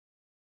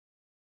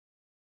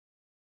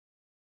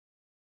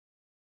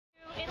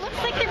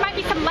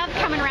love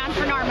coming around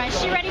for Norma.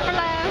 Is she ready for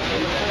love?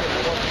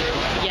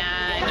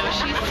 Yeah,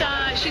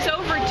 no, she's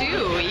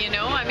overdue, you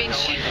know? I mean,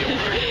 she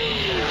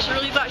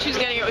really thought she was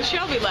getting it with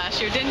Shelby last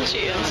year, didn't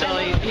she? Until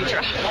he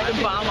dropped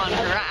the bomb on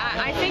her.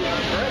 I think,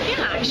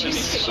 yeah,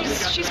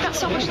 she's got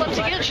so much love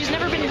to give. She's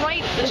never been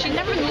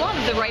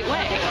loved the right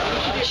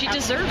way. She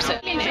deserves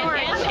it.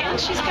 And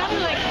she's got to,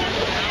 like,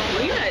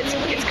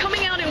 yeah, it's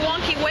coming out in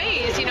wonky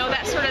ways, you know,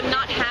 that sort of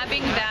not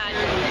having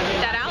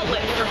that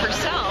outlet for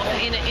herself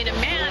in a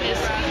man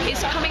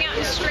is coming out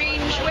in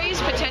strange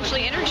ways,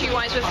 potentially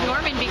energy-wise, with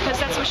Norman, because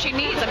that's what she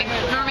needs. I mean,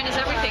 Norman is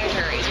everything to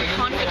her. He's her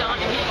confidant,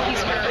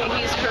 he's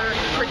her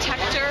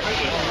protector,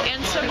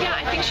 and so yeah,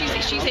 I think she's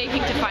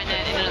aching to find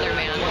that in another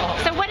man.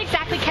 So what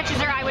exactly catches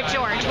her eye with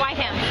George? Why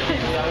him?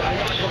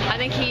 I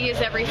think he is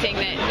everything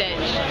that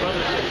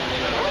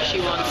she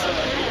wants.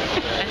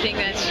 I think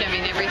that's, I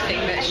mean, everything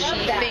that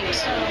she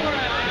thinks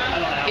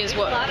is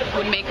what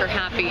would make her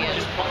happy,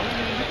 and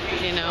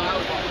you know.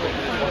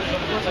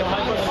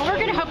 Well, we're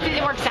gonna hope that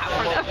it works out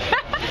for them.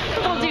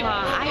 We'll do.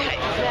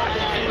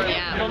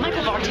 Yeah. Well,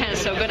 Michael Barton is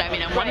so good. I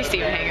mean, I want to see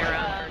him hang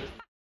around.